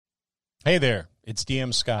Hey there, it's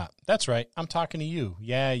DM Scott. That's right, I'm talking to you.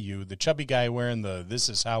 Yeah, you, the chubby guy wearing the This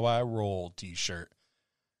Is How I Roll t-shirt.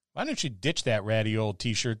 Why don't you ditch that ratty old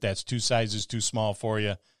t-shirt that's 2 sizes too small for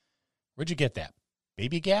you? Where'd you get that?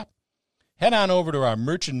 Baby Gap? Head on over to our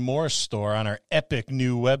Merch and More store on our epic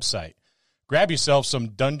new website. Grab yourself some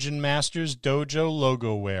Dungeon Masters Dojo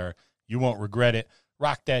logo wear. You won't regret it.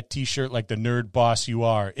 Rock that t-shirt like the nerd boss you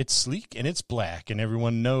are. It's sleek and it's black, and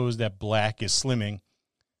everyone knows that black is slimming.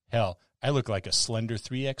 Hell, I look like a slender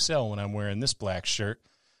 3XL when I'm wearing this black shirt.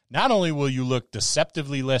 Not only will you look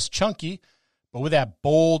deceptively less chunky, but with that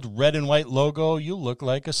bold red and white logo, you look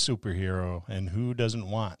like a superhero. And who doesn't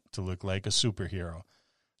want to look like a superhero?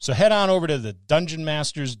 So head on over to the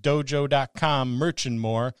DungeonMastersDojo.com merch and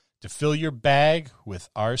more to fill your bag with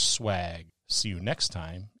our swag. See you next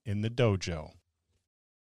time in the dojo.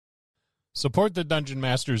 Support the Dungeon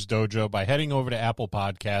Masters Dojo by heading over to Apple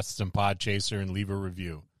Podcasts and Podchaser and leave a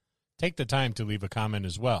review. Take the time to leave a comment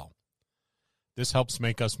as well. This helps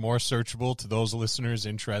make us more searchable to those listeners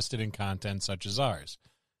interested in content such as ours.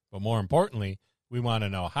 But more importantly, we want to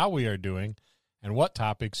know how we are doing and what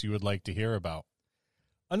topics you would like to hear about.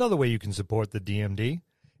 Another way you can support the DMD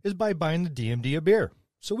is by buying the DMD a beer,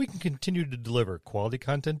 so we can continue to deliver quality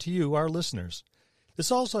content to you, our listeners.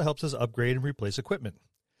 This also helps us upgrade and replace equipment.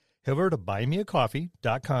 Head over to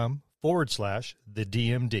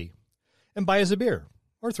buymeacoffee.com/thedmd and buy us a beer,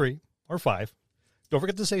 or 3, or 5. Don't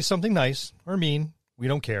forget to say something nice or mean. We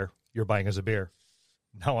don't care. You're buying us a beer.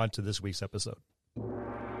 Now on to this week's episode.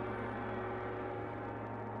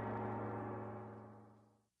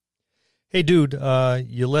 Hey, dude,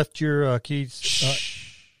 you left your keys.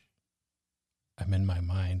 Shh. I'm in my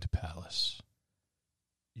mind palace.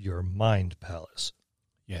 Your mind palace.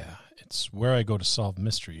 Yeah, it's where I go to solve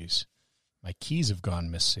mysteries. My keys have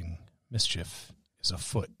gone missing. Mischief is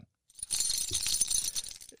afoot.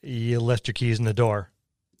 You left your keys in the door.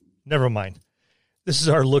 Never mind. This is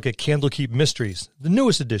our look at Candlekeep Mysteries, the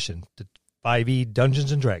newest addition to 5e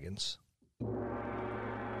Dungeons & Dragons.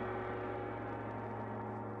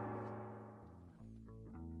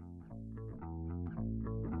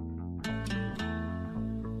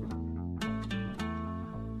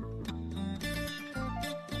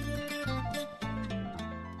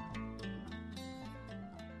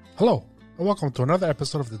 Hello, and welcome to another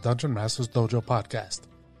episode of the Dungeon Masters Dojo podcast.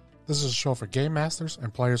 This is a show for game masters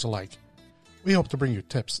and players alike. We hope to bring you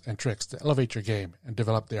tips and tricks to elevate your game and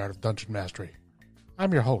develop the art of dungeon mastery.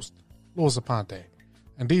 I'm your host, Louis Aponte,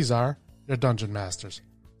 and these are your Dungeon Masters,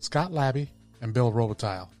 Scott Labby and Bill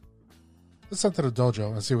Robitaille. Let's enter the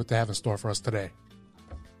dojo and see what they have in store for us today.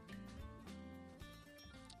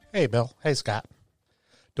 Hey, Bill. Hey, Scott.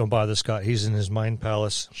 Don't bother Scott. He's in his mind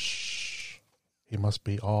palace. Shh. He must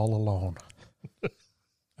be all alone.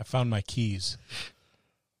 I found my keys.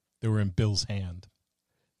 They were in Bill's hand.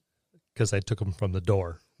 Because I took them from the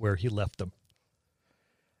door where he left them.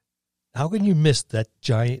 How can you miss that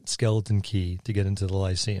giant skeleton key to get into the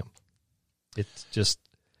Lyceum? It's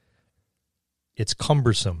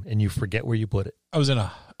cumbersome, and you forget where you put it. I was in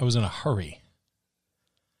a hurry.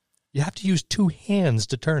 You have to use 2 hands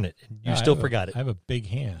to turn it, and you still forgot it. I have a big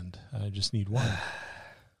hand. I just need one.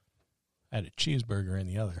 I had a cheeseburger in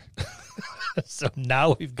the other. So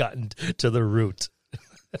now we've gotten to the root.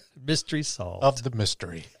 Mystery solved. Of the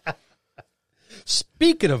mystery.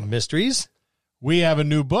 Speaking of mysteries, we have a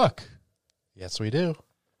new book. Yes, we do.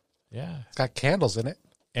 Yeah. It's got candles in it.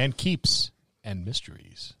 And keeps and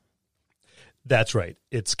mysteries. That's right.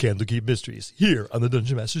 It's Candlekeep Mysteries here on the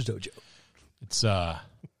Dungeon Masters Dojo. It's so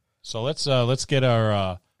let's get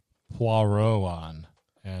our Poirot on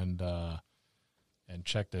and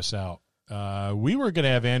check this out. We were going to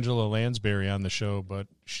have Angela Lansbury on the show, but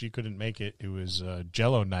she couldn't make it. It was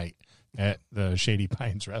Jello night at the Shady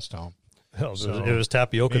Pines Rest Home. Oh, so it was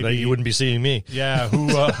tapioca night. You wouldn't be seeing me. Yeah,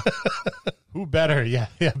 who better? Yeah,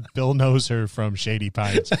 Bill knows her from Shady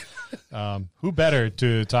Pines. Who better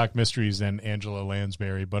to talk mysteries than Angela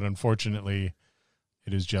Lansbury? But unfortunately,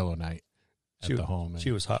 it is Jello night at the home.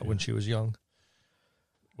 She was hot when she was young.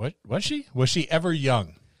 What was she? Was she ever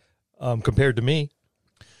young? Compared to me.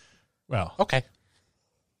 Well, okay.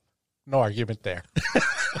 No argument there.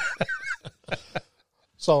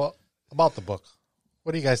 So, about the book,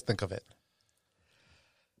 what do you guys think of it?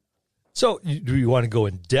 So, do you want to go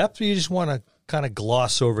in depth, or you just want to kind of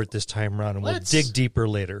gloss over it this time around, and we'll dig deeper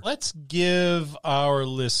later? Let's give our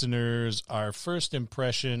listeners our first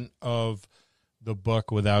impression of the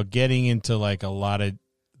book without getting into like a lot of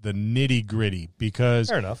the nitty-gritty, because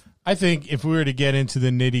fair enough. I think if we were to get into the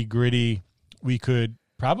nitty-gritty, we could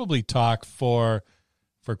probably talk for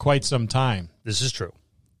quite some time. This is true.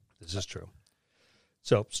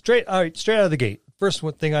 So straight out of the gate, first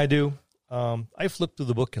one thing I do, I flip through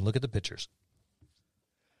the book and look at the pictures.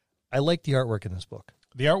 I like the artwork in this book.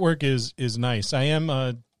 The artwork is nice. I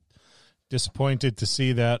am disappointed to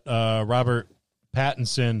see that Robert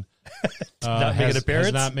Pattinson has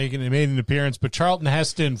not made an appearance, but Charlton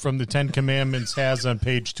Heston from the Ten Commandments has on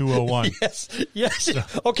page 201. Yes. So.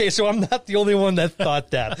 Okay, so I'm not the only one that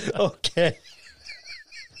thought that. Okay.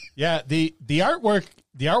 Yeah, the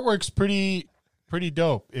artwork's pretty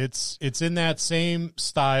dope. It's in that same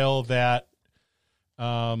style that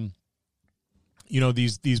these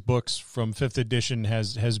books from 5th edition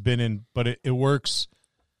has been in, but it works.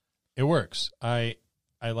 It works. I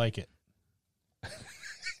like it.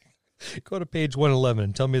 Go to page 111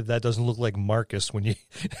 and tell me that doesn't look like Marcus when you.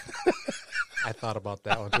 I thought about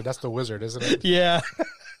that one too. That's the wizard, isn't it? Yeah.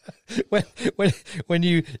 When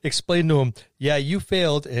you explain to him, yeah, you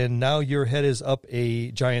failed, and now your head is up a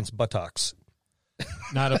giant's buttocks.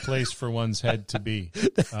 Not a place for one's head to be.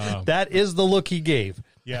 That is the look he gave.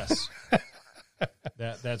 Yes.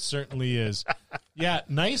 That certainly is. Yeah,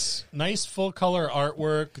 nice full color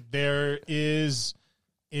artwork. There is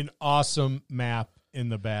an awesome map in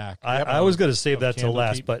the back. I was going to save that till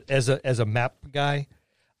last, but as a map guy,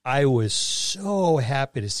 I was so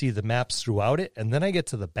happy to see the maps throughout it, and then I get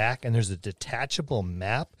to the back and there's a detachable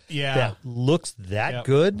map that looks that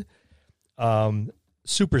good.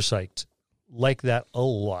 Super psyched. Like that a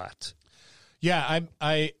lot. Yeah,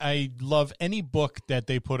 I love any book that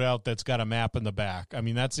they put out that's got a map in the back. I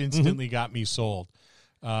mean, that's instantly got me sold.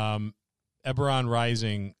 Eberron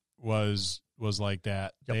Rising was like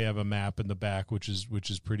that. Yep. They have a map in the back, which is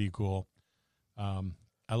pretty cool.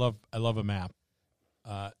 I love a map,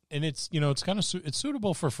 and it's it's kind of it's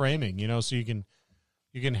suitable for framing. So you can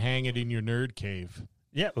hang it in your nerd cave.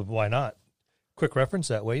 Yeah, but why not? Quick reference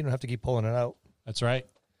that way. You don't have to keep pulling it out. That's right.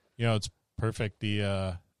 It's perfect.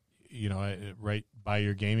 The right by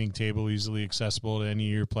your gaming table, easily accessible to any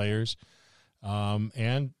of your players,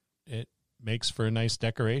 and it makes for a nice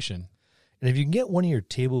decoration. And if you can get one of your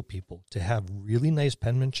table people to have really nice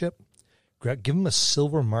penmanship, give them a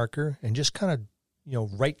silver marker and just kind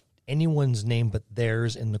of, write anyone's name but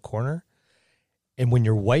theirs in the corner. And when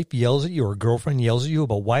your wife yells at you or girlfriend yells at you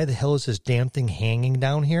about why the hell is this damn thing hanging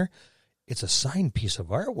down here, it's a signed piece of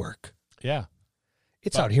artwork. Yeah.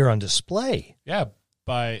 It's out here on display. Yeah,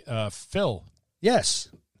 by Phil. Yes.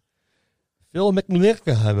 Phil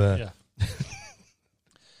McNichol. Yeah.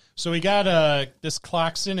 So we got this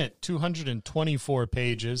clocks in at 224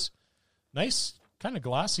 pages. Nice, kind of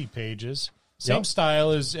glossy pages. Same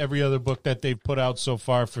style as every other book that they've put out so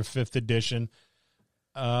far for 5th edition.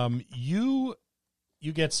 You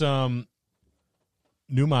get some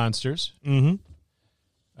new monsters. Mm-hmm.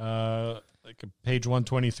 Like page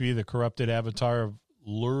 123, the corrupted avatar of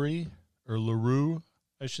Luri, or LaRue,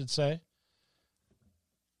 I should say.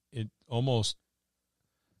 It almost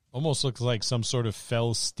looks like some sort of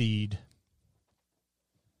fell steed.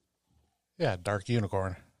 Yeah, dark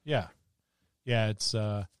unicorn. Yeah, it's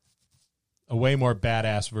a way more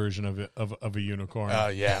badass version of a unicorn.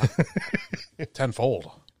 Yeah,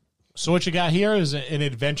 tenfold. So what you got here is an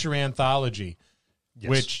adventure anthology,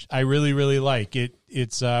 which I really, really like.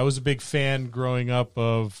 It's I was a big fan growing up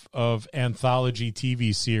of anthology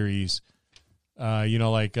TV series.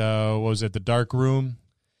 What was it, The Dark Room?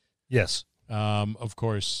 Yes. Of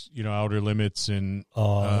course, Outer Limits and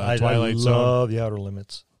Twilight Zone. I love the Outer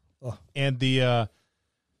Limits. Oh. And the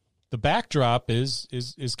backdrop is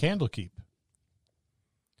Candlekeep.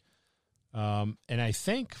 And I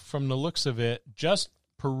think from the looks of it, just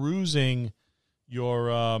perusing your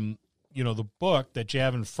the book that you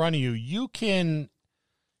have in front of you, you can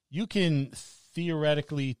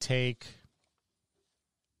theoretically take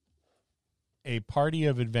a party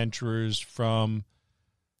of adventurers from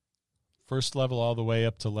first level all the way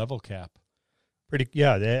up to level cap.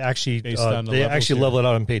 They actually level it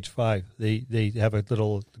out on page 5. They have a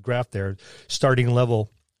little graph there, starting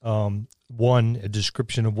level 1, a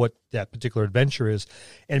description of what that particular adventure is,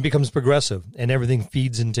 and it becomes progressive, and everything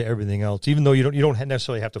feeds into everything else. Even though you don't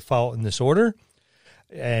necessarily have to follow in this order,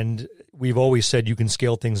 and we've always said you can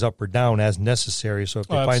scale things up or down as necessary. So if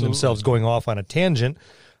they find themselves going off on a tangent,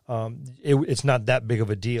 it's not that big of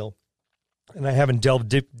a deal. And I haven't delved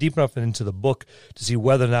deep enough into the book to see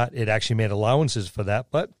whether or not it actually made allowances for that.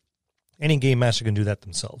 But any game master can do that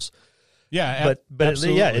themselves. Yeah, but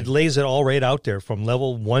it lays it all right out there from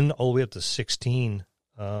level 1 all the way up to 16,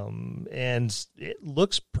 and it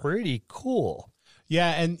looks pretty cool. Yeah,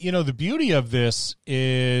 and the beauty of this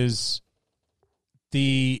is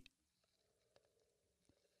it's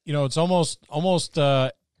almost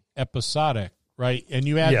episodic, right? And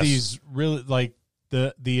you have these really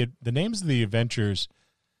the names of the adventures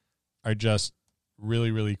are just really,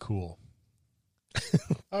 really cool.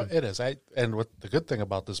 Oh, it is. And what the good thing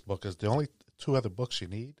about this book is the only two other books you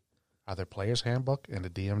need are the Player's Handbook and the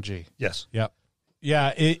DMG. Yes. Yep.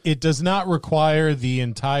 Yeah, it does not require the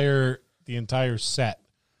entire set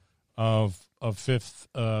of fifth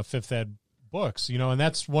ed books, and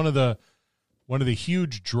that's one of the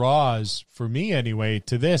huge draws for me anyway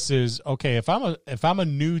to this is, okay, if I'm a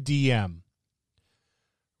new DM,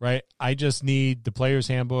 right, I just need the Player's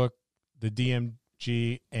Handbook, the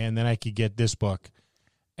DMG, and then I could get this book.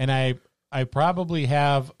 And I probably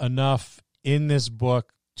have enough in this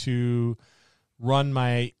book to run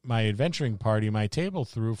my adventuring party, my table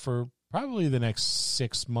through for probably the next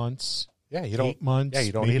 6 months. Yeah, 8 months. Yeah,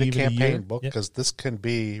 you don't need a campaign book because this can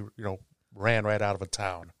be, ran right out of a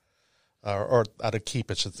town, or out of keep.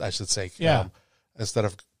 I should say. Yeah. Instead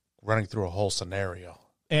of running through a whole scenario.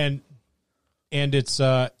 And it's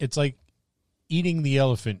like eating the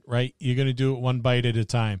elephant, right? You're going to do it one bite at a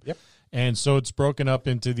time. Yep. And so it's broken up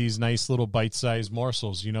into these nice little bite-sized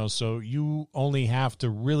morsels, so you only have to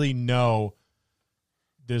really know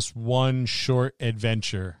this one short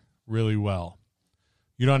adventure really well.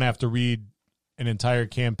 You don't have to read an entire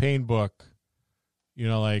campaign book,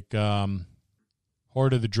 like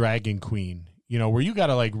Horde of the Dragon Queen, where you got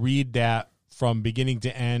to read that from beginning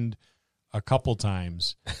to end a couple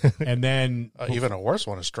times. And then even a worse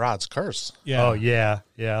one is Strahd's Curse. Yeah. Oh, yeah.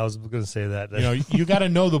 Yeah, I was going to say that. You got to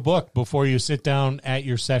know the book before you sit down at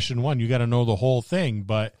your session one. You got to know the whole thing.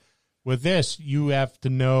 But with this, you have to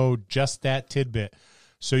know just that tidbit.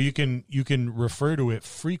 So you can refer to it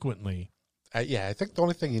frequently. I think the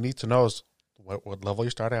only thing you need to know is what level you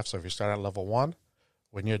start at. So if you start at level 1,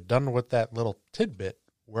 when you're done with that little tidbit,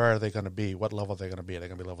 where are they going to be? What level are they going to be? Are they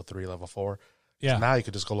going to be level 3, level 4? Yeah. So now you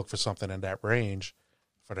could just go look for something in that range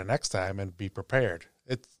for the next time and be prepared.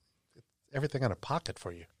 It's everything in a pocket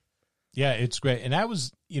for you. Yeah, it's great. And I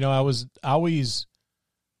was always,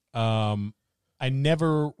 I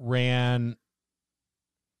never ran,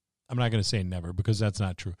 I'm not going to say never because that's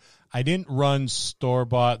not true. I didn't run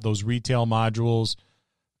store-bought, those retail modules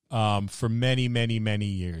for many, many, many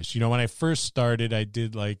years. When I first started, I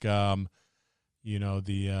did the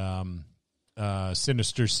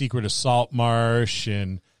Sinister Secret of Salt Marsh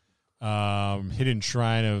and Hidden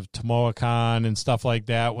Shrine of Tomoakan and stuff like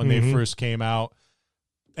that when they first came out.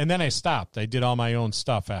 And then I stopped. I did all my own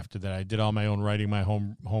stuff after that. I did all my own writing, my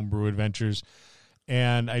homebrew adventures.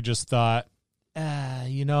 And I just thought,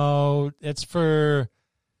 it's for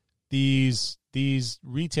these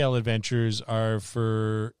retail adventures are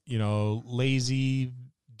for, lazy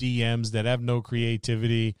DMs that have no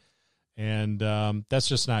creativity. And that's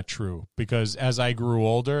just not true because as I grew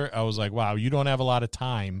older, I was like, wow, you don't have a lot of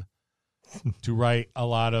time to write a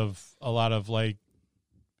lot of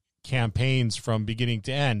campaigns from beginning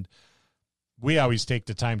to end. We always take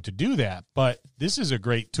the time to do that, but this is a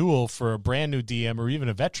great tool for a brand new DM or even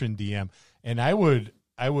a veteran DM. And I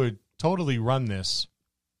would totally run this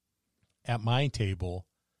at my table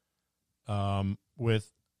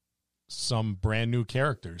with some brand new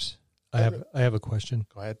characters. I have a question.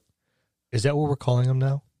 Go ahead. Is that what we're calling them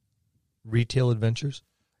now? Retail adventures?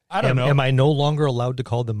 I don't know. Am I no longer allowed to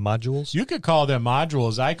call them modules? You could call them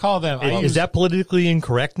modules. I call them. Is that politically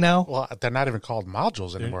incorrect now? Well, they're not even called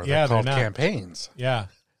modules anymore. They're called not. Campaigns. Yeah.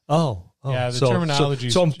 Oh. Yeah, the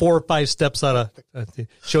terminology. So I'm 4 or 5 steps out of.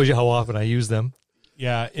 Shows you how often I use them.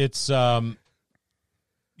 Yeah, it's for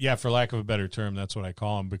lack of a better term, that's what I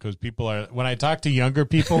call them because people are. When I talk to younger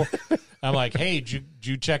people, I'm like, "Hey, did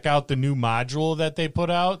you check out the new module that they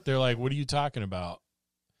put out?" They're like, "What are you talking about?"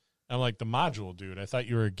 I'm like, "The module, dude. I thought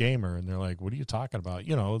you were a gamer." And they're like, "What are you talking about?"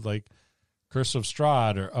 Like Curse of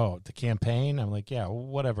Strahd or the campaign. I'm like, "Yeah,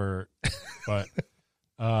 whatever." But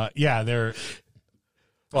they're.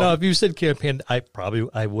 Well, no, if you said campaign, I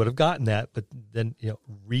would have gotten that, but then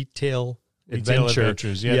retail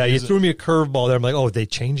adventures. Yeah, you threw me a curveball there. I'm like, oh, they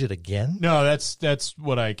change it again? No, that's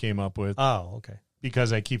what I came up with. Oh, okay.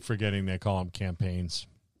 Because I keep forgetting they call them campaigns.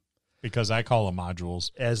 Because I call them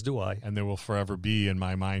modules. As do I. And they will forever be in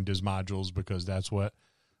my mind as modules because that's what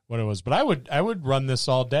it was. But I would run this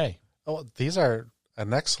all day. Oh, these are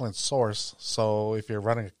an excellent source. So if you're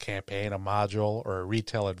running a campaign, a module, or a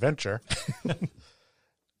retail adventure,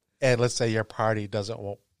 and let's say your party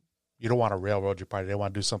you don't want to railroad your party. They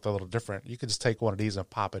want to do something a little different. You can just take one of these and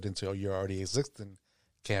pop it into your already existing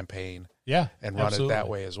campaign. Yeah, and run it that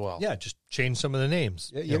way as well. Yeah, just change some of the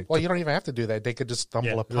names. You don't even have to do that. They could just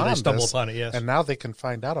stumble upon it, yes. And now they can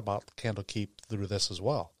find out about Candlekeep through this as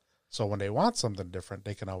well. So when they want something different,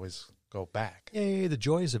 they can always go back. Yay, the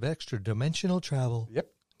joys of extra dimensional travel. Yep.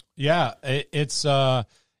 Yeah, it's and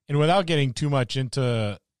without getting too much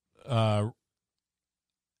into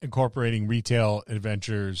incorporating retail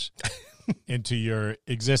adventures into your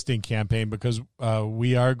existing campaign, because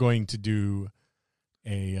we are going to do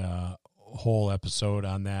a whole episode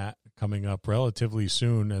on that coming up relatively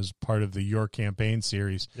soon as part of the Your Campaign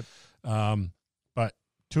series. Yep. But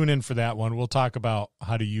tune in for that one. We'll talk about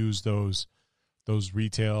how to use those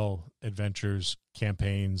retail adventures,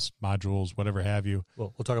 campaigns, modules, whatever have you.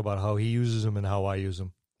 Well, we'll talk about how he uses them and how I use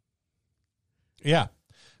them. Yeah,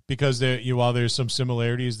 because while there's some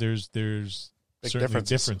similarities, there's Big certainly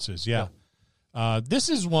differences. Yeah. This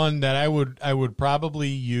is one that I would probably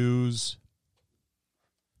use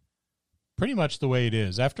pretty much the way it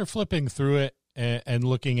is. After flipping through it and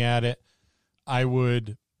looking at it, I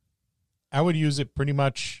would use it pretty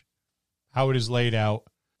much how it is laid out.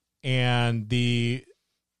 And the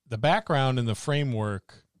background and the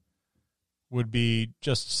framework would be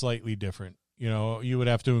just slightly different. You would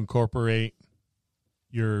have to incorporate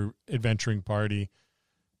your adventuring party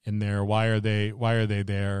in there. Why are they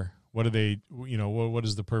there? What are they, what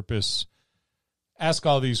is the purpose? Ask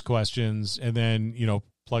all these questions and then,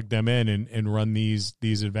 plug them in and run these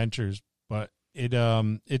adventures. But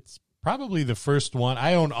it's probably the first one.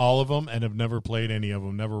 I own all of them and have never played any of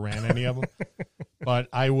them, never ran any of them. But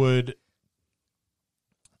I would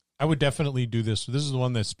definitely do this. This is the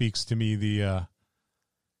one that speaks to me the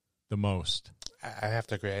most. I have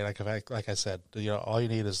to agree. Like I said, all you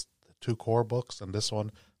need is the 2 core books and this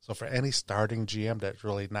one. So for any starting GM that's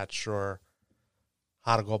really not sure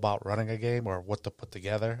how to go about running a game or what to put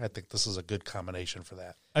together, I think this is a good combination for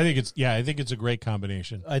that. I think it's a great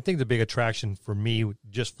combination. I think the big attraction for me,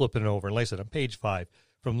 just flipping it over, and like I said, on page 5,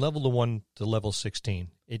 from level 1 to level 16,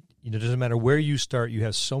 it doesn't matter where you start, you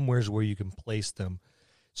have somewheres where you can place them.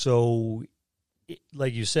 So,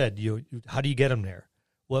 like you said, how do you get them there?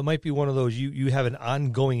 Well, it might be one of those, you have an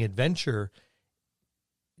ongoing adventure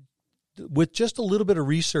with just a little bit of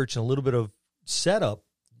research and a little bit of setup.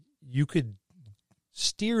 You could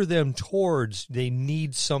steer them towards they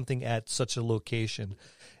need something at such a location,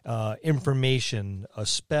 information, a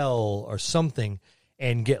spell or something,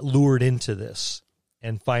 and get lured into this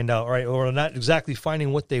and find out, all right, or not exactly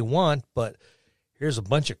finding what they want, but here's a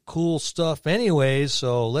bunch of cool stuff anyways,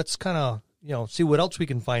 so let's kind of, see what else we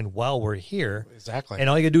can find while we're here. Exactly. And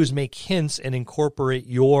all you got to do is make hints and incorporate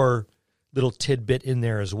your little tidbit in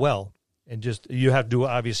there as well. And you have to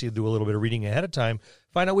obviously do a little bit of reading ahead of time,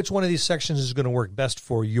 find out which one of these sections is going to work best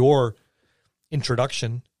for your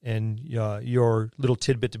introduction and your little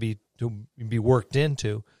tidbit to be worked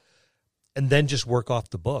into, and then just work off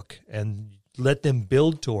the book and let them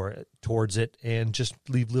build towards it and just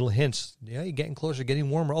leave little hints. Yeah, you're getting closer, getting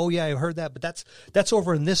warmer. Oh, yeah, I heard that, but that's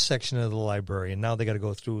over in this section of the library, and now they got to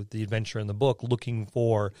go through the adventure in the book looking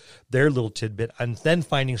for their little tidbit and then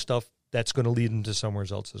finding stuff that's going to lead them to somewhere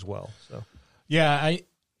else as well. So, yeah,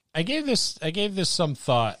 I gave this some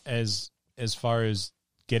thought as far as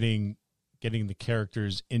getting the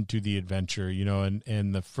characters into the adventure,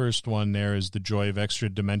 and the first one there is The Joy of Extra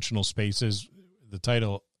Dimensional Spaces, the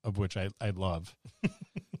title of which I love.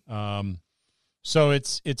 So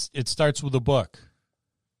it starts with a book.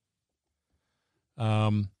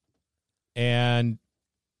 And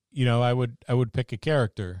I would pick a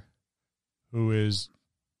character who is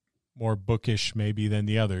more bookish maybe than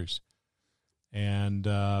the others. And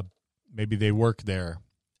maybe they work there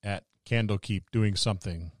at Candlekeep doing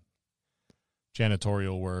something,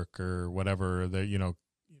 janitorial work or whatever,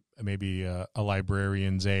 maybe a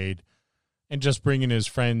librarian's aide, and just bringing his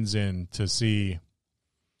friends in to see,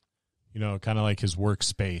 kind of like his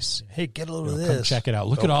workspace. Hey, get a load of this. Come check it out.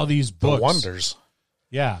 Look at all these books. The wonders.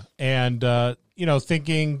 Yeah. And,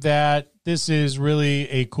 thinking that this is really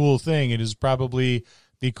a cool thing. It is probably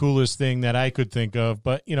the coolest thing that I could think of.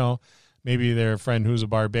 But, maybe their friend who's a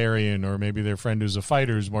barbarian, or maybe their friend who's a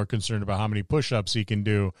fighter is more concerned about how many push-ups he can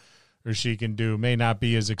do or she can do, may not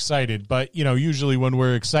be as excited. But, usually when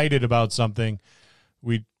we're excited about something,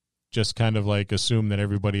 we just kind of like assume that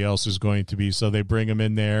everybody else is going to be. So they bring them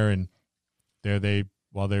in there, and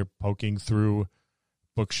while they're poking through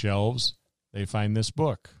bookshelves, they find this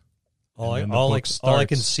book. All I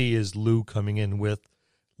can see is Lou coming in with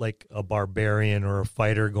like a barbarian or a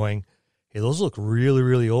fighter going, hey, those look really,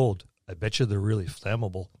 really old. I bet you they're really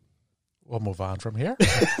flammable. We'll move on from here.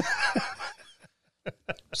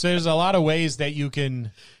 So there's a lot of ways that you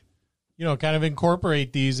can, kind of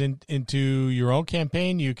incorporate these into your own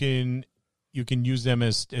campaign. You can use them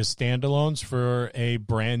as standalones for a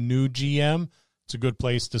brand new GM. It's a good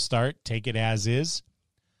place to start. Take it as is.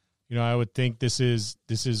 I would think this is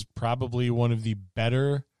probably one of the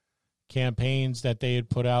better campaigns that they had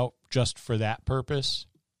put out just for that purpose.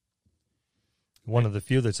 One of the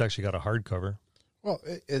few that's actually got a hardcover. Well,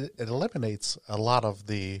 it eliminates a lot of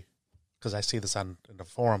the, because I see this in the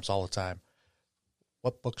forums all the time.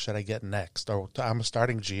 What book should I get next? Or I'm a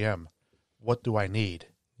starting GM. What do I need?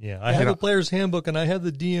 Yeah, I have a player's handbook and I have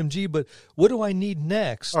the DMG, but what do I need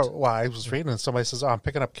next? Oh, well, I was reading and somebody says, I'm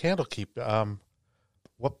picking up Candlekeep.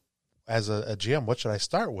 What, as a GM, what should I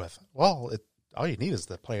start with? Well, all you need is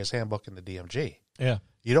the player's handbook and the DMG. Yeah.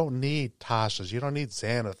 You don't need Tasha's. You don't need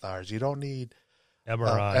Xanathars. You don't need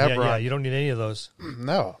Eberron. Yeah, you don't need any of those.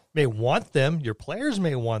 No. You may want them. Your players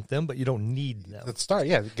may want them, but you don't need them. Let's start.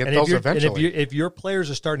 Yeah, get And those eventually. And if your players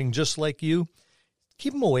are starting just like you,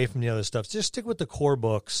 keep them away from the other stuff. Just stick with the core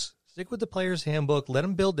books. Stick with the player's handbook. Let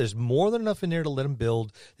them build. There's more than enough in there to let them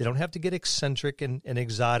build. They don't have to get eccentric and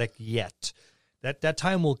exotic yet. That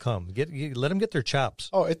time will come. Let them get their chops.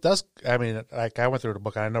 Oh, it does. I mean, like I went through the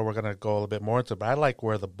book. I know we're going to go a little bit more into it, but I like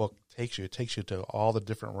where the book takes you. It takes you to all the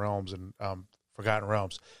different realms and Forgotten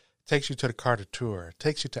Realms. It takes you to the Carter Tour. It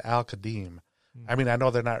takes you to Al-Qadim. I mean, I know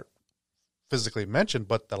they're not physically mentioned,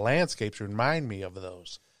 but the landscapes remind me of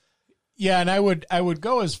those. Yeah, and I would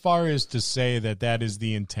go as far as to say that is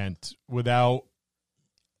the intent without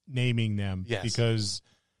naming them. Yes. Because,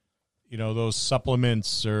 those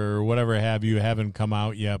supplements or whatever have you haven't come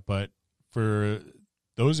out yet. But for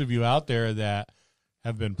those of you out there that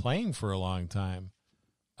have been playing for a long time,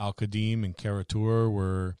 Al-Qadim and Karatur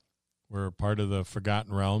were part of the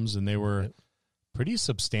Forgotten Realms, and they were pretty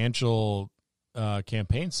substantial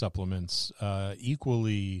campaign supplements,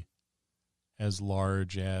 equally as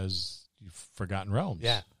large as Forgotten Realms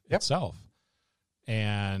itself,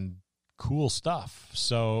 and cool stuff.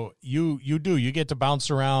 So you get to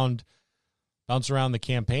bounce around the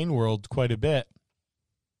campaign world quite a bit,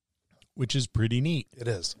 which is pretty neat. It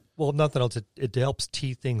is. Well, nothing else. It helps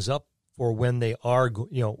tee things up for when they are,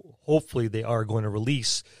 hopefully they are going to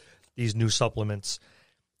release these new supplements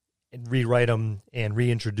and rewrite them and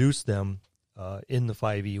reintroduce them in the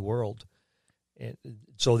 5e world. And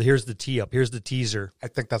so here's the tee up. Here's the teaser. I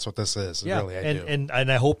think that's what this is. Yeah, really, I do. And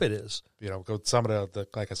I hope it is. Some of the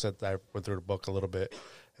like I said, I went through the book a little bit,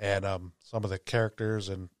 and some of the characters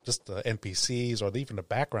and just the NPCs or even the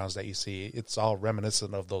backgrounds that you see, it's all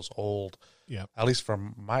reminiscent of those old, at least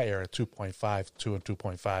from my era, 2.5, 2 and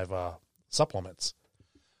 2.5 supplements.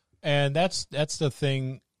 And that's the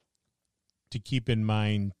thing to keep in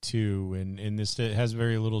mind too, and this has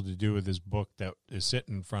very little to do with this book that is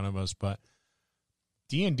sitting in front of us, but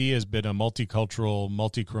D&D has been a multicultural,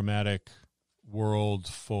 multichromatic world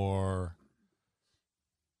for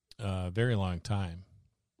a very long time.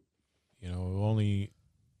 Only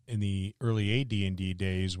in the early AD&D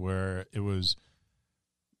days where it was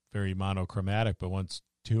very monochromatic, but once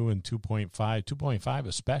 2 and 2.5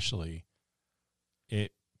 especially,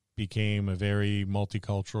 it became a very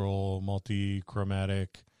multicultural, multichromatic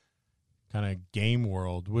kind of game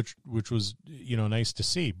world, which was nice to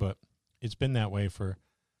see. But it's been that way for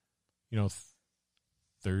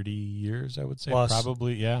 30 years, I would say. Plus.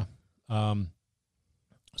 Probably, yeah.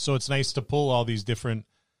 So it's nice to pull all these different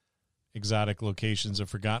exotic locations of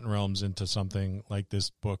Forgotten Realms into something like this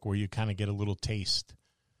book, where you kind of get a little taste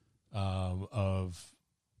of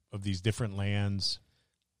these different lands,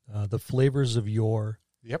 the flavors of yore.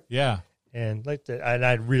 Yep. Yeah. And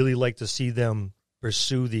I'd really like to see them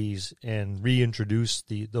pursue these and reintroduce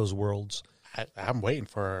those worlds. I'm waiting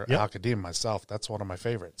for Al-Qadim myself. That's one of my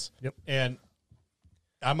favorites. Yep. And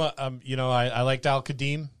I liked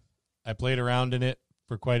Al-Qadim. I played around in it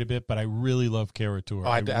for quite a bit, but I really love Karatur.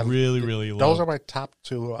 I really love. Those are my top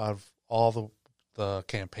two of all the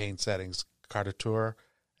campaign settings. Karatur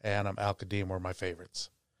and Al-Qadim were my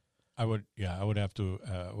favorites. I would have to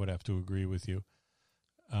agree with you.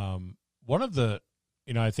 One of the,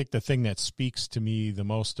 I think the thing that speaks to me the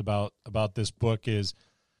most about this book is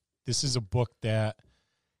this is a book that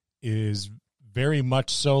is very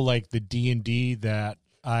much so like the D&D that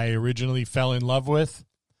I originally fell in love with.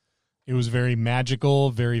 It was very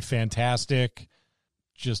magical, very fantastic,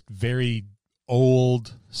 just very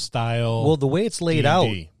old style. Well, the way it's laid D&D.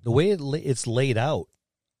 out, the way it's laid out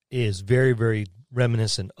is very, very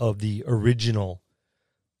reminiscent of the original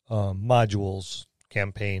modules,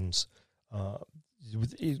 campaigns,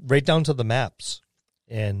 right down to the maps.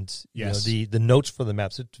 And yes. The notes for the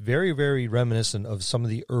maps, it's very, very reminiscent of some of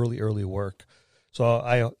the early work. So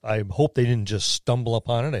I hope they didn't just stumble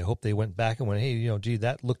upon it. I hope they went back and went, hey, gee,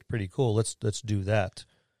 that looked pretty cool. Let's do that.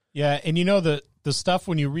 Yeah, and the stuff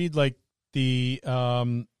when you read like the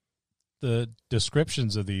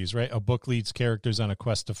descriptions of these, right? A book leads characters on a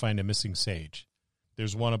quest to find a missing sage.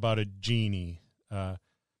 There's one about a genie.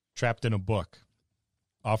 trapped in a book,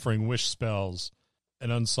 offering wish spells,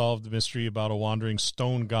 an unsolved mystery about a wandering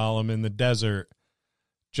stone golem in the desert.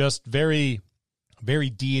 Just very,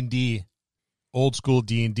 very D&D, old school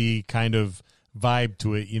D&D kind of vibe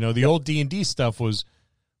to it. You know, the old D&D stuff was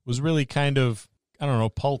really kind of, I don't know,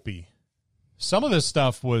 pulpy. Some of this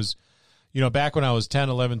stuff was, you know, back when I was 10,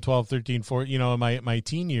 11, 12, 13, 14, you know, my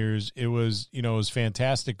teen years, it was, you know, it was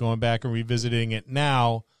fantastic going back and revisiting it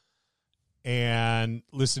now and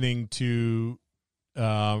listening to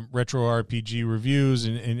retro RPG reviews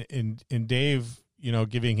and Dave, you know,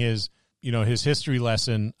 giving his history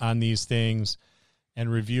lesson on these things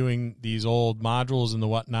and reviewing these old modules and the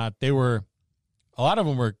whatnot. A lot of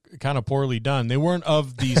them were kind of poorly done. They weren't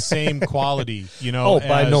of the same quality, you know,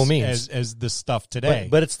 by no means as the stuff today.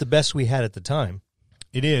 But it's the best we had at the time.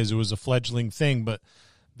 It is. It was a fledgling thing, but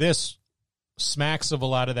this smacks of a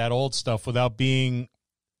lot of that old stuff without being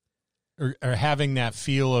or having that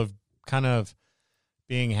feel of kind of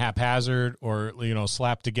being haphazard or, you know,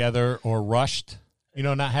 slapped together or rushed, you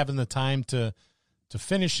know, not having the time to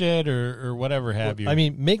finish it or whatever have you. I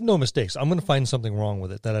mean, make no mistakes. I'm going to find something wrong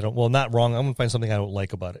with it that I don't. Well, not wrong. I'm going to find something I don't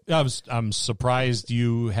like about it. I'm surprised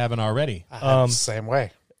you haven't already. Same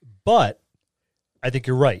way. But I think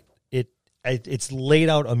you're right. It's laid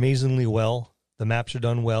out amazingly well. The maps are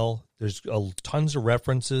done well. There's tons of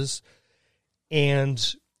references,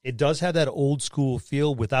 and it does have that old school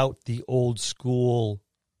feel without the old school.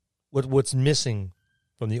 What's missing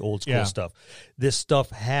from the old school stuff? This stuff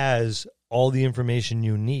has all the information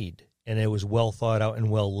you need, and it was well thought out and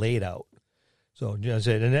well laid out. So, you know,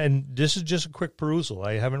 and this is just a quick perusal.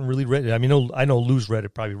 I haven't really read it. I mean, I know Lou's read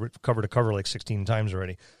it probably cover to cover like 16 times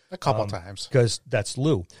already. A couple times. Because that's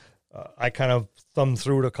Lou. I kind of thumbed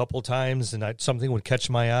through it a couple times, and something would catch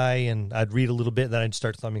my eye, and I'd read a little bit, then I'd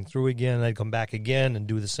start thumbing through again, and I'd come back again and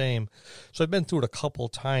do the same. So I've been through it a couple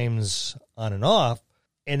times on and off,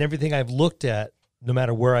 and everything I've looked at, no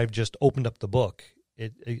matter where I've just opened up the book,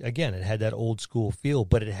 it had that old school feel,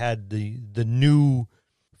 but it had the new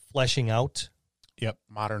fleshing out. Yep,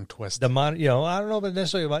 modern twist. The modern, you know, I don't know if it's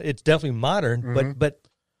necessarily it's definitely modern, but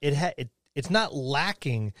it's not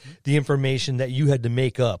lacking the information that you had to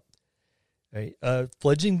make up. Right?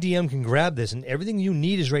 Fledgling DM can grab this, and everything you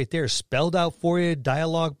need is right there, spelled out for you.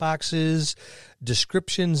 Dialogue boxes,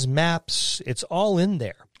 descriptions, maps. It's all in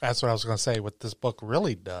there. That's what I was going to say. What this book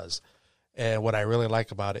really does, and what I really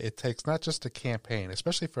like about it, it takes not just a campaign,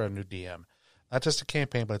 especially for a new DM, not just a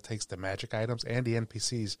campaign, but it takes the magic items and the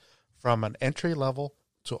NPCs from an entry level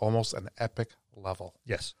to almost an epic level.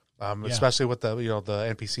 Yes. Especially with the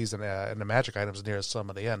NPCs and the magic items near some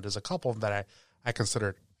of the end. There's a couple of them that I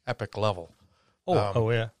consider epic level.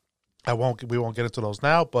 Yeah. We won't get into those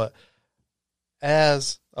now, but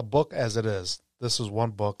as a book as it is, this is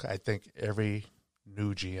one book I think every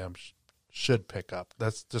new GM should pick up.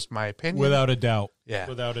 That's just my opinion. Without a doubt. Yeah.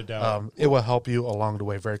 Without a doubt. It will help you along the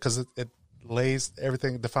way because it lays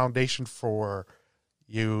everything, the foundation for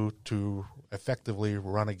you to effectively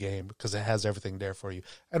run a game because it has everything there for you.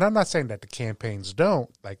 And I'm not saying that the campaigns don't,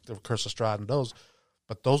 like the Curse of Strahd and those,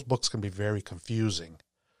 but those books can be very confusing,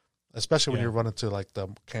 especially when you run into like the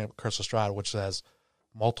Curse of Strahd, which has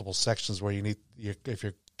multiple sections where if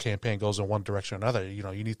your campaign goes in one direction or another, you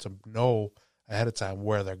need to know ahead of time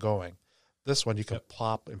where they're going. This one you can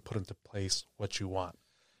plop and put into place what you want.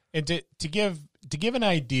 And to give an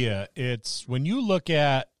idea, it's when you look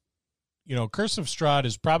at, Curse of Strahd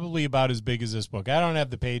is probably about as big as this book. I don't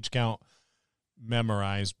have the page count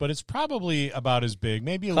memorized, but it's probably about as big,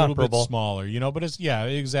 maybe a little bit smaller, but it's,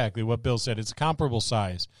 exactly what Bill said. It's a comparable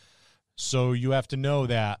size. So you have to know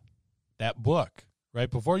that book, right?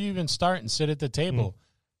 Before you even start and sit at the table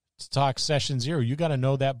to talk session 0, you got to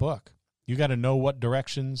know that book. You got to know what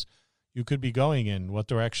directions you could be going in, what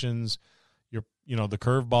directions the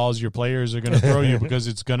curveballs your players are going to throw you because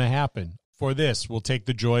it's going to happen. For this, we'll take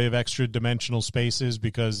the joy of extra dimensional spaces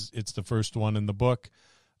because it's the first one in the book.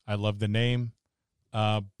 I love the name.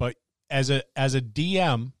 But as a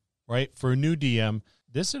DM, right, for a new DM,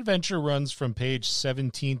 this adventure runs from page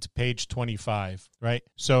 17 to page 25, right?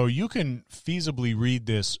 So you can feasibly read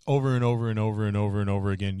this over and over and over and over and over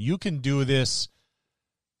again. You can do this.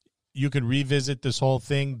 You can revisit this whole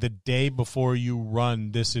thing the day before you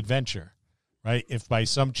run this adventure, right? If by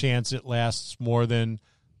some chance it lasts more than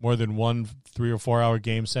 1 3 or 4 hour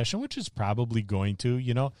game session, which is probably going to,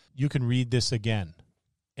 you can read this again.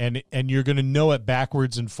 And you're going to know it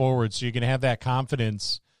backwards and forwards. So you're going to have that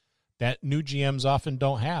confidence that new GMs often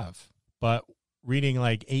don't have. But reading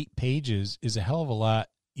like 8 pages is a hell of a lot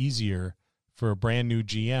easier for a brand new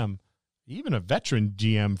GM, even a veteran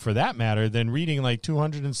GM for that matter, than reading like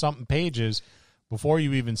 200 and something pages, before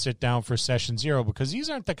you even sit down for session 0, because these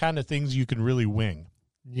aren't the kind of things you can really wing.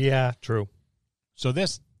 Yeah, true. So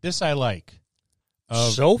this I like.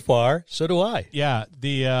 So far, so do I. Yeah,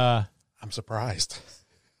 I'm surprised.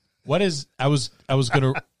 what is I was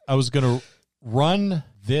gonna run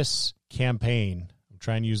this campaign. I'm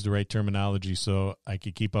trying to use the right terminology so I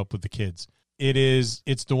could keep up with the kids.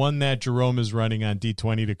 It's the one that Jerome is running on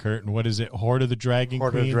D20 to Curtin. What is it? Horde of the Dragon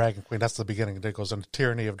Horde Queen? of the Dragon Queen. That's the beginning. It goes into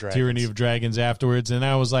Tyranny of Dragons. Tyranny of Dragons afterwards. And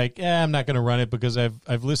I was like, I'm not going to run it because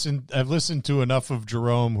I've listened to enough of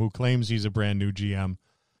Jerome, who claims he's a brand new GM,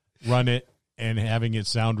 run it and having it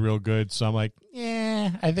sound real good. So I'm like,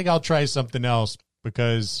 I think I'll try something else,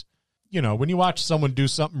 because, when you watch someone do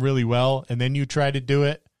something really well and then you try to do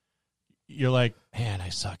it, you're like, man, I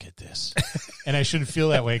suck at this. And I shouldn't feel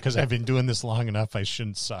that way because I've been doing this long enough. I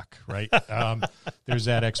shouldn't suck, right? There's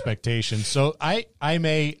that expectation. So I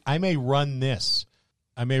may run this.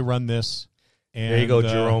 I may run this. And, there you go,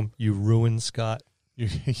 Jerome. You ruined Scott.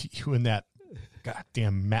 You and that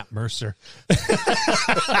goddamn Matt Mercer.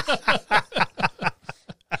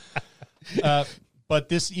 But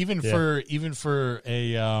this, even for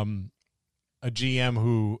a GM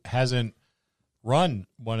who hasn't run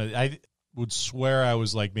one of, I would swear I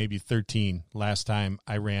was like maybe 13 last time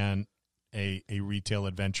I ran a retail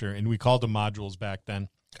adventure, and we called them modules back then.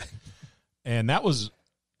 And that was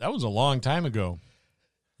a long time ago.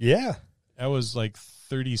 Yeah. That was like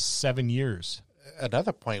 37 years.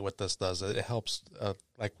 Another point with this it helps,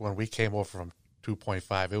 like when we came over from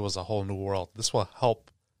 2.5, it was a whole new world. This will help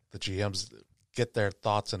the GMs get their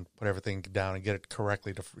thoughts and put everything down and get it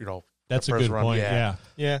correctly to, That's a good point. Yeah.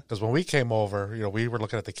 Because when we came over, we were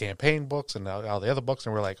looking at the campaign books and all the other books,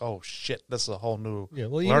 and we're like, oh shit, this is a whole new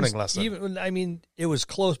learning lesson. It was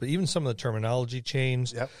close, but even some of the terminology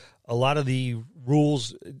changed. Yep. A lot of the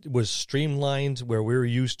rules was streamlined where we were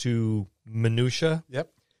used to minutia. Yep.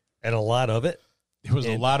 And a lot of it. There was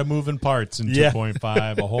a lot of moving parts in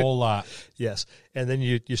 2.5, a whole lot. Yes. And then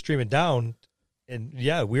you stream it down, and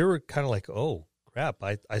we were kind of like, oh, crap,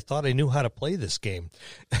 I thought I knew how to play this game.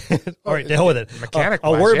 All right, to hell with it.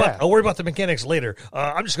 I'll worry about the mechanics later.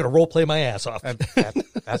 I'm just going to role play my ass off. And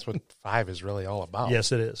that's what 5 is really all about.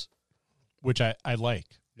 Yes, it is. Which I like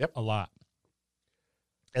a lot.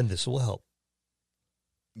 And this will help.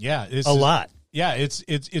 Yeah. Lot. Yeah,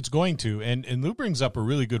 it's going to. And Lou brings up a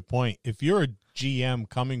really good point. If you're a GM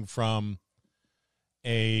coming from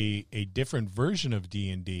a different version of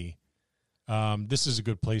D&D, this is a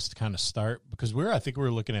good place to kind of start, because I think we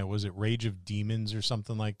were looking at, was it Rage of Demons or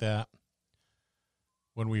something like that,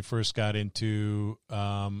 when we first got into,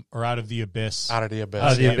 or Out of the Abyss. Out of the Abyss.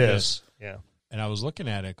 Out of the Abyss. Yeah. And I was looking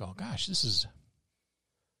at it going, gosh, this is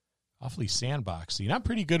awfully sandboxy. And I'm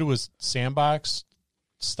pretty good with sandbox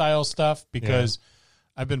style stuff, because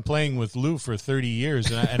I've been playing with Lou for 30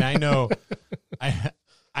 years, and I know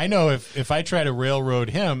I know if I try to railroad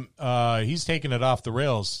him, he's taking it off the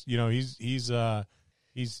rails. He'll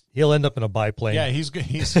end up in a biplane. Yeah, he's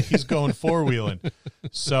going four wheeling.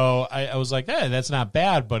 So I was like, that's not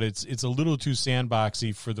bad, but it's a little too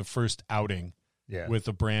sandboxy for the first outing. Yeah. With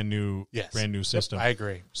a brand new system. Yep, I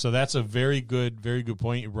agree. So that's a very good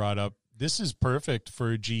point you brought up. This is perfect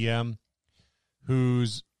for a GM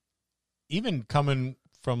who's even coming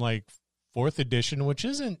from like 4th edition, which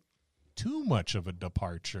isn't too much of a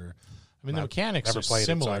departure. I mean, the mechanics are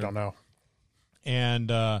similar. So I don't know. And,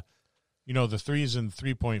 the 3s and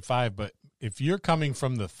 3.5, but if you're coming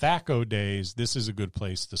from the THACO days, this is a good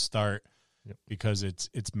place to start because it's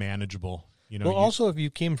manageable. Also, if you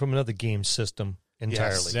came from another game system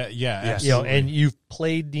entirely. Yes, and you've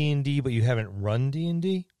played D&D, but you haven't run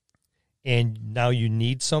D&D, and now you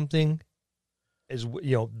need something, as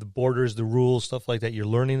the borders, the rules, stuff like that. You're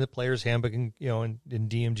learning the player's handbook, and in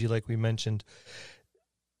DMG, like we mentioned.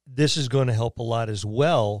 This is going to help a lot as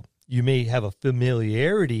well. You may have a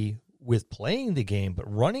familiarity with playing the game, but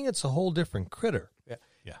running it's a whole different critter.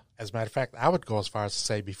 Yeah. As a matter of fact, I would go as far as to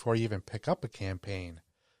say, before you even pick up a campaign,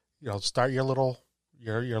 start your little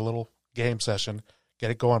game session,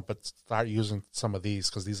 get it going, but start using some of these,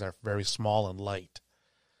 because these are very small and light.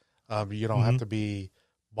 You don't have to be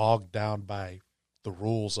bogged down by the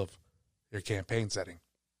rules of your campaign setting.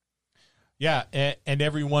 Yeah, and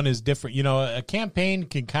everyone is different. A campaign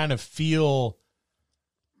can kind of feel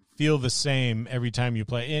the same every time you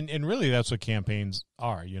play, and really that's what campaigns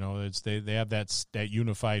are. They have that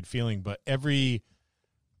unified feeling, but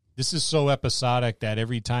this is so episodic that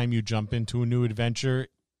every time you jump into a new adventure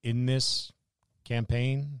in this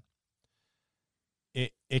campaign,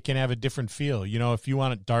 it can have a different feel. If you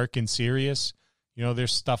want it dark and serious,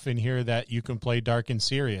 there's stuff in here that you can play dark and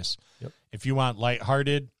serious. Yep. If you want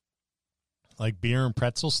lighthearted, like beer and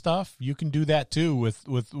pretzel stuff, you can do that too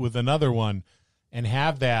with another one and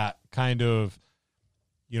have that kind of,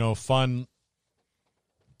 fun,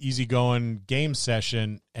 easygoing game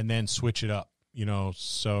session and then switch it up,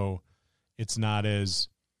 so it's not as,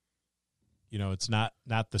 it's not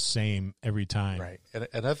the same every time. Right. And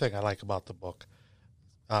another thing I like about the book,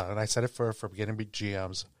 and I said it for beginning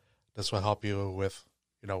GMs, this will help you with,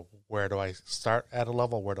 where do I start at a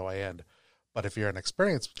level, where do I end? But if you're an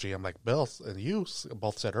experienced GM like Bill and you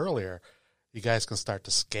both said earlier, you guys can start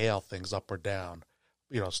to scale things up or down.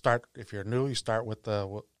 If you're new, you start with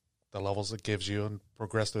the levels it gives you and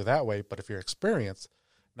progress through that way. But if you're experienced,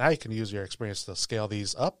 now you can use your experience to scale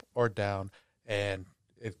these up or down, and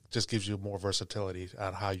it just gives you more versatility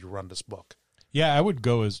on how you run this book. Yeah, I would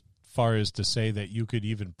go as far as to say that you could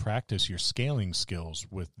even practice your scaling skills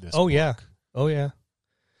with this book. Yeah. Oh, yeah.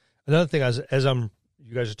 Another thing, as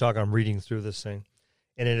you guys are talking, I'm reading through this thing,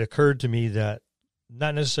 and it occurred to me that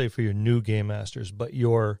not necessarily for your new game masters, but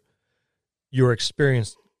your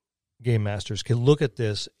experienced game masters can look at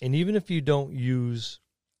this, and even if you don't use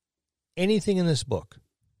anything in this book,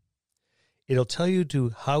 it'll tell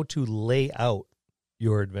you how to lay out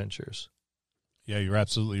your adventures. Yeah, you're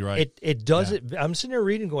absolutely right. It does it. I'm sitting there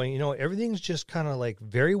reading going, everything's just kind of like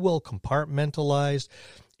very well compartmentalized.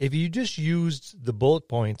 If you just used the bullet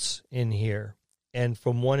points in here and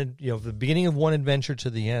from the beginning of one adventure to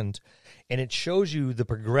the end, and it shows you the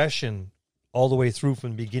progression all the way through from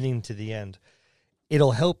the beginning to the end,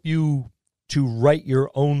 it'll help you to write your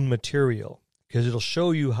own material because it'll show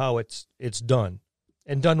you how it's done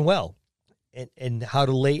and done well and how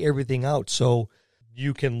to lay everything out. So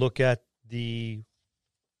you can look at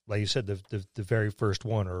like you said, the very first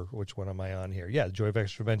one, or which one am I on here? Yeah, the Joy of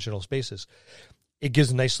Extra-Dimensional Spaces. It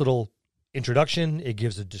gives a nice little introduction. It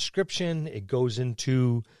gives a description. It goes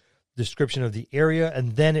into description of the area,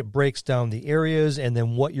 and then it breaks down the areas and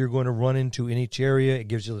then what you're going to run into in each area. It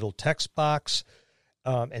gives you a little text box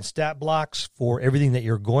and stat blocks for everything that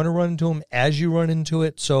you're going to run into them as you run into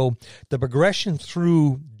it. So the progression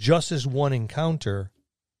through just this one encounter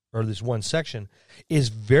or this one section is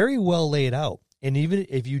very well laid out. And even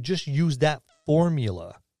if you just use that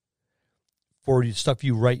formula for stuff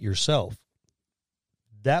you write yourself,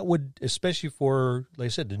 that would, especially for, like I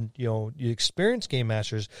said, you experienced game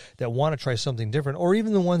masters that want to try something different, or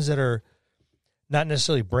even the ones that are not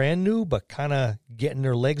necessarily brand new, but kind of getting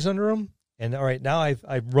their legs under them. And all right, now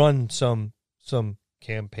I've run some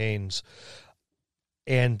campaigns,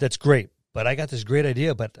 and that's great. But I got this great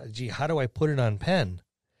idea, but gee, how do I put it on pen?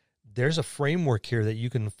 There's a framework here that you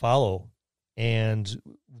can follow, and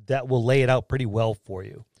that will lay it out pretty well for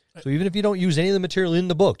you. So even if you don't use any of the material in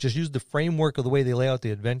the book, just use the framework of the way they lay out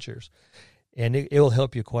the adventures, and it will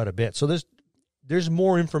help you quite a bit. So there's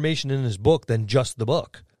more information in this book than just the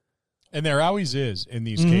book. And there always is in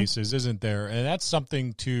these cases, isn't there? And that's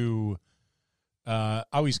something to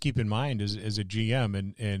always keep in mind as a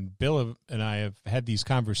GM. And Bill and I have had these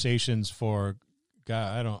conversations for,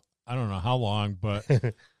 God, I don't know how long, but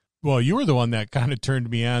well, you were the one that kind of turned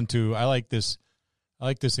me on to, I like this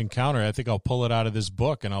encounter. I think I'll pull it out of this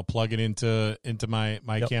book and I'll plug it into my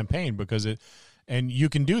campaign because and you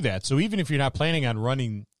can do that. So even if you're not planning on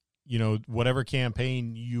running, whatever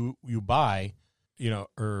campaign you buy,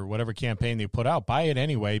 or whatever campaign they put out, buy it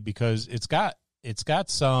anyway, because it's got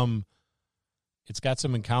some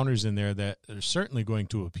encounters in there that are certainly going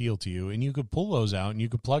to appeal to you, and you could pull those out and you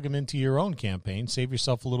could plug them into your own campaign, save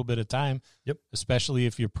yourself a little bit of time. Yep. Especially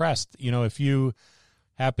if you're pressed, if you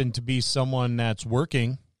happen to be someone that's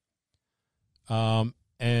working, and,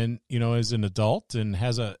 as an adult and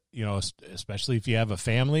has especially if you have a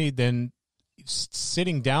family, then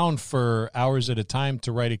sitting down for hours at a time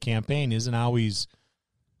to write a campaign isn't always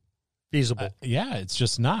feasible. It's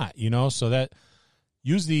just not, so that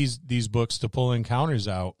use these books to pull encounters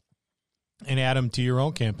out and add them to your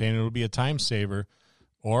own campaign. It'll be a time saver,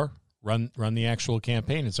 or run the actual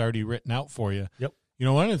campaign. It's already written out for you. Yep.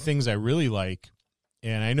 One of the things I really like,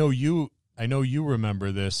 and I know you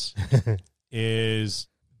remember this, is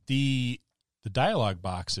the dialogue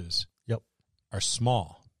boxes. Yep. Are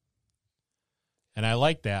small. And I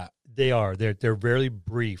like that. They are. They're very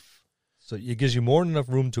brief. So it gives you more than enough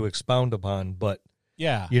room to expound upon, but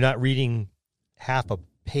yeah, you're not reading half a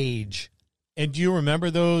page. And do you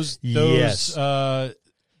remember those yes.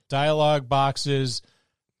 Dialogue boxes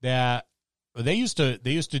that they used to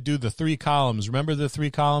do the 3 columns? Remember the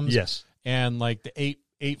 3 columns? Yes. And like the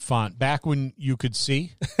 8 font back when you could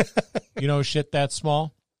see, shit that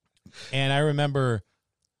small. And I remember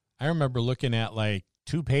looking at like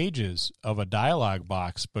 2 pages of a dialogue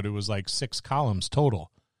box, but it was like 6 columns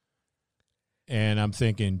total. and I'm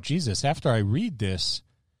thinking, Jesus, after I read this,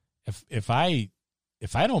 if I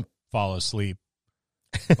don't fall asleep,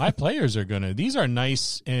 my players are gonna. These are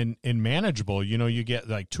nice and manageable. You know, you get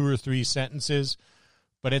like 2 or 3 sentences,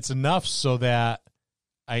 but it's enough so that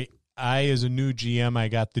I as a new GM, I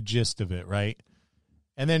got the gist of it, right?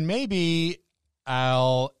 And then maybe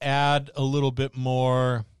I'll add a little bit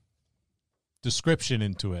more description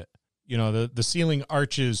into it. You know, the ceiling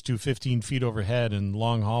arches to 15 feet overhead and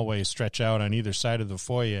long hallways stretch out on either side of the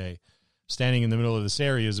foyer. Standing in the middle of this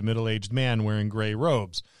area is a middle-aged man wearing gray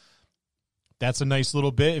robes. That's a nice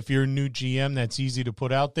little bit. If you're a new GM, that's easy to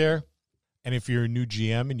put out there. And if you're a new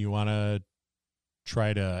GM and you want to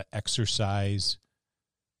try to exercise,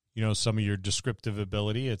 you know, some of your descriptive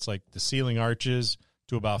ability, it's like the ceiling arches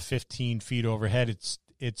to about 15 feet overhead.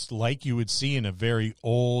 It's like you would see in a very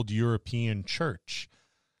old European church.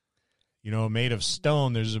 You know, made of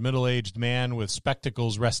stone. There's a middle-aged man with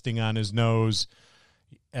spectacles resting on his nose,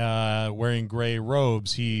 wearing gray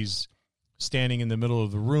robes. He's standing in the middle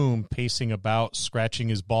of the room, pacing about, scratching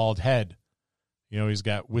his bald head. You know, he's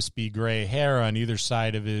got wispy gray hair on either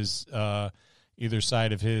side of his head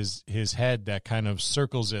that kind of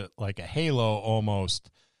circles it like a halo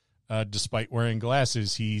almost. Despite wearing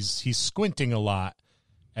glasses, he's squinting a lot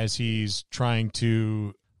as he's trying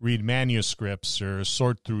to read manuscripts or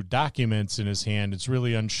sort through documents in his hand. It's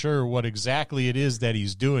really unsure what exactly it is that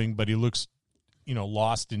he's doing, but he looks, you know,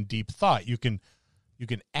 lost in deep thought. You can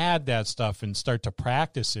add that stuff and start to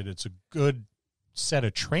practice it. It's a good set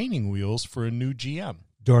of training wheels for a new GM.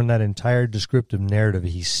 During that entire descriptive narrative,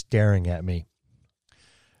 he's staring at me.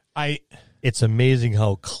 It's amazing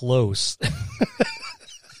how close.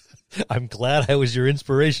 I'm glad I was your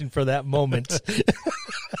inspiration for that moment.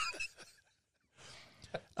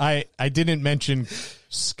 I didn't mention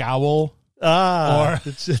scowl. Well,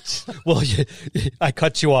 I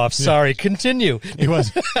cut you off. Sorry. Continue. He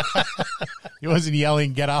wasn't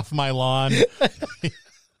yelling, "Get off my lawn."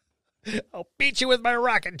 I'll beat you with my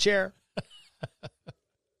rocking chair.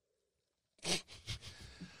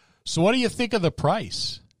 So what do you think of the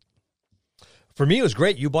price? For me, it was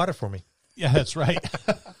great. You bought it for me. Yeah, that's right.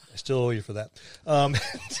 I still owe you for that.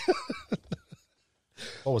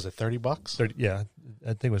 What was it, $30? 30, yeah,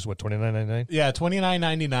 I think it was, what, $29.99? Yeah,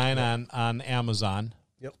 $29.99 on Amazon.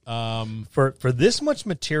 Yep. For this much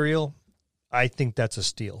material, I think that's a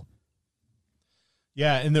steal.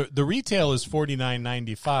 Yeah, and the retail is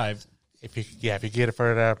 $49.95. If you get it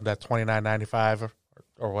for that $29.95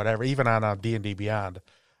 or whatever, even on D&D Beyond,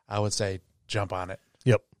 I would say jump on it.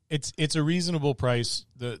 Yep. It's a reasonable price.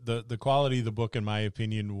 The quality of the book, in my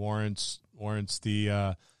opinion, warrants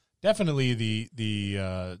the definitely the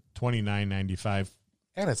 $29.95.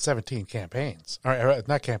 And it's 17 campaigns. Or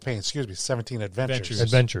not campaigns, excuse me, 17 adventures.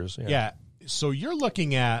 Adventures. Yeah. So you're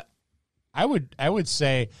looking at, I would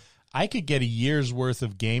say I could get a year's worth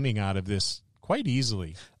of gaming out of this quite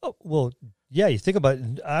easily. Oh, well, yeah, you think about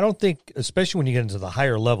it. I don't think, especially when you get into the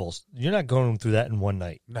higher levels, you're not going through that in one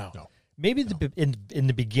night. No. Maybe in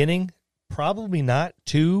the beginning, probably not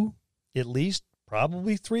 2, at least,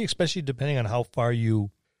 probably 3, especially depending on how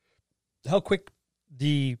quick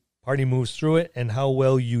the party moves through it and how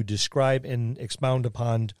well you describe and expound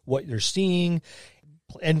upon what you're seeing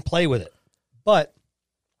and play with it. But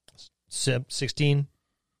 16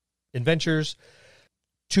 adventures,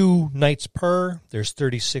 2 nights per, there's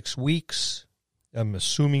 36 weeks. I'm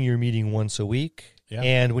assuming you're meeting once a week. Yeah.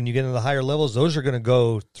 And when you get into the higher levels, those are going to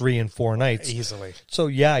go 3 and 4 nights. Easily. So,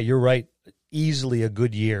 yeah, you're right. Easily a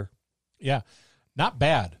good year. Yeah. Not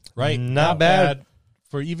bad, right? Not bad.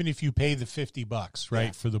 For even if you pay the $50,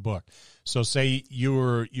 right, for the book. So say you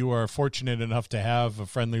are fortunate enough to have a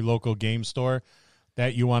friendly local game store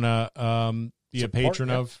that you want to be a patron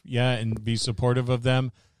of, and be supportive of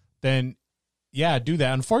them, then, yeah, do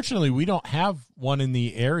that. Unfortunately, we don't have one in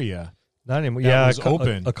the area. Not anymore.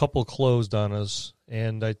 Open. A couple closed on us,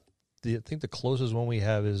 and I think the closest one we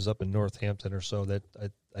have is up in Northampton or so. That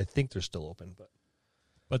I think they're still open, but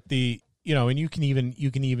and you can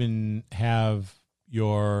even have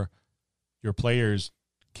your players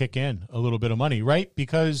kick in a little bit of money, right?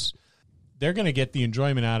 Because they're going to get the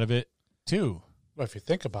enjoyment out of it too. Well, if you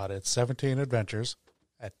think about it, it's 17 adventures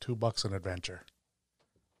at $2 an adventure.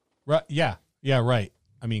 Right? Yeah. Right.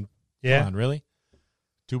 I mean, come on, really?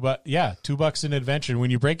 $2 an adventure.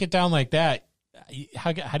 When you break it down like that,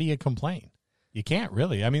 how do you complain? You can't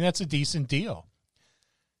really. I mean, that's a decent deal.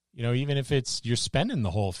 You know, even if you're spending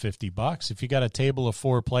the whole $50, if you got a table of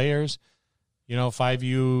 4 players,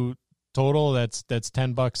 5U total, that's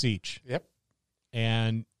 $10 each. Yep.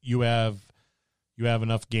 And you have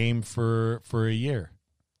enough game for a year.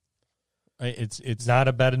 Right? It's not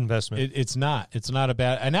a bad investment. It's not a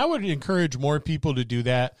bad. And I would encourage more people to do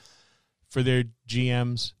that for their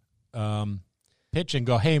GMs. Pitch and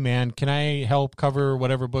go, hey man, can I help cover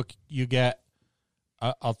whatever book you get?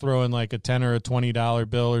 I'll throw in like a $10 or a $20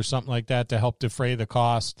 bill or something like that to help defray the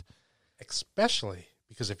cost. Especially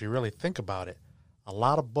because if you really think about it, a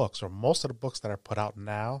lot of books, or most of the books that are put out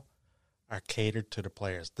now, are catered to the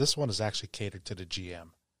players. This one is actually catered to the GM.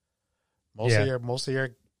 Most of your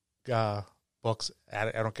books,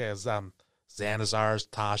 I don't care, Xanazar's,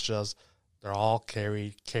 Tasha's, they're all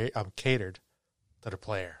catered to the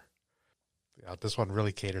player. This one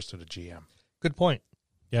really caters to the GM. Good point.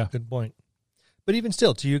 Yeah. Good point. But even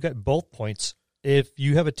still, you got both points. If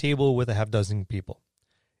you have a table with a half dozen people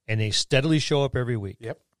and they steadily show up every week,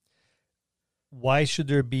 yep. Why should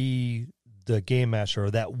there be the game master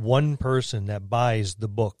or that one person that buys the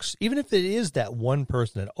books, even if it is that one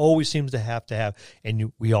person that always seems to have,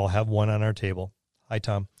 and we all have one on our table. Hi,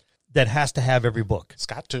 Tom. That has to have every book. It's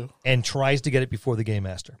got to. And tries to get it before the game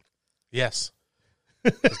master. Yes.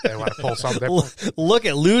 They want to pull something. Look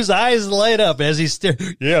at Lou's eyes light up as he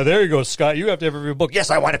stares. Yeah, there you go, Scott. You have to have every book. Yes,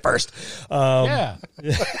 I want it first. Yeah.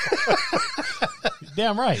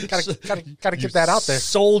 Damn right. Got to get that out there.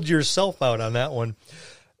 Sold yourself out on that one.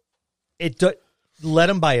 Let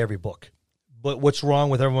them buy every book. But what's wrong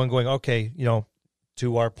with everyone going, okay,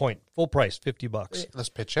 to our point, full price, $50. Let's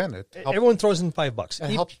pitch in. Everyone throws in $5.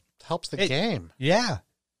 It helps the game. Yeah.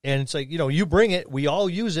 And it's like, you bring it, we all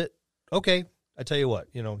use it. Okay. I tell you what,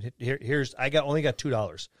 here's only got $2.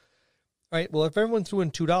 All right. Well, if everyone threw in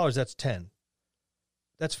 $2, that's 10.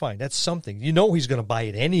 That's fine. That's something. He's going to buy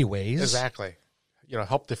it anyways. Exactly.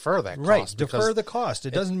 Help defer that cost. Right. Defer the cost.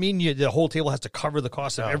 It doesn't mean the whole table has to cover the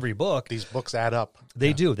cost of every book. These books add up.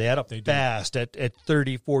 They do. They add up fast at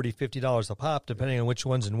 $30, $40, $50 a pop, depending on which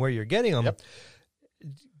ones and where you're getting them. Yep.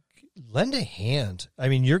 Lend a hand. I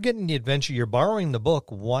mean, you're getting the adventure. You're borrowing the book.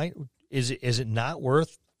 Why is it not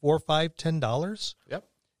worth $4, $5, $10? Yep.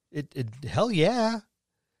 It hell yeah.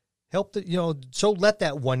 Help so let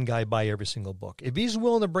that one guy buy every single book. If he's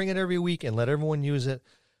willing to bring it every week and let everyone use it,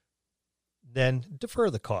 then defer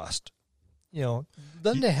the cost.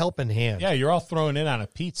 Lend a helping hand. Yeah, you're all throwing in on a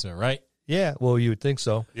pizza, right? Yeah, well, you would think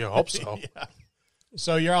so. You hope so. Yeah.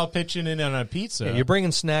 So you're all pitching in on a pizza. Yeah, you're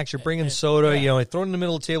bringing snacks, you're bringing soda, throw it in the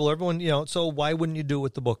middle of the table. Everyone, so why wouldn't you do it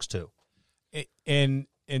with the books too? And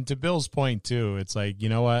to Bill's point too, it's like, you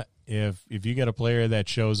know what? If you get a player that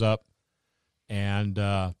shows up and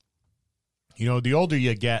the older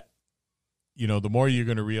you get, the more you're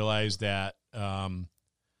going to realize that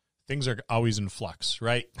things are always in flux,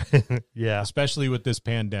 right? Yeah. Especially with this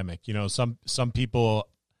pandemic. Some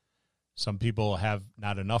people have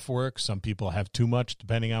not enough work. Some people have too much,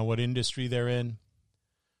 depending on what industry they're in.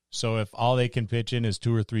 So if all they can pitch in is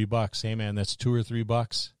 $2 or $3, hey man, that's $2 or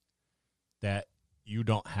 $3 that you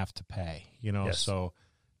don't have to pay. Yes. So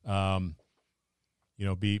be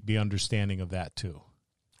understanding of that too.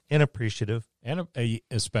 And appreciative. And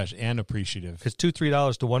especially appreciative. Because $2,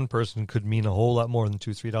 $3 to one person could mean a whole lot more than $2,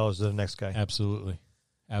 $3 to the next guy. Absolutely.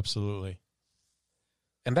 Absolutely.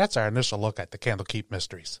 And that's our initial look at the Candlekeep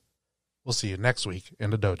Mysteries. We'll see you next week in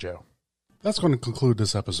the dojo. That's going to conclude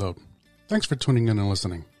this episode. Thanks for tuning in and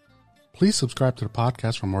listening. Please subscribe to the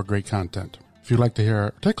podcast for more great content. If you'd like to hear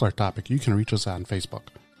a particular topic, you can reach us on Facebook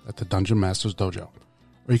at the Dungeon Masters Dojo.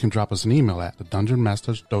 Or you can drop us an email at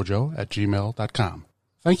thedungeonmastersdojo@gmail.com.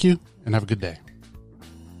 Thank you, and have a good day.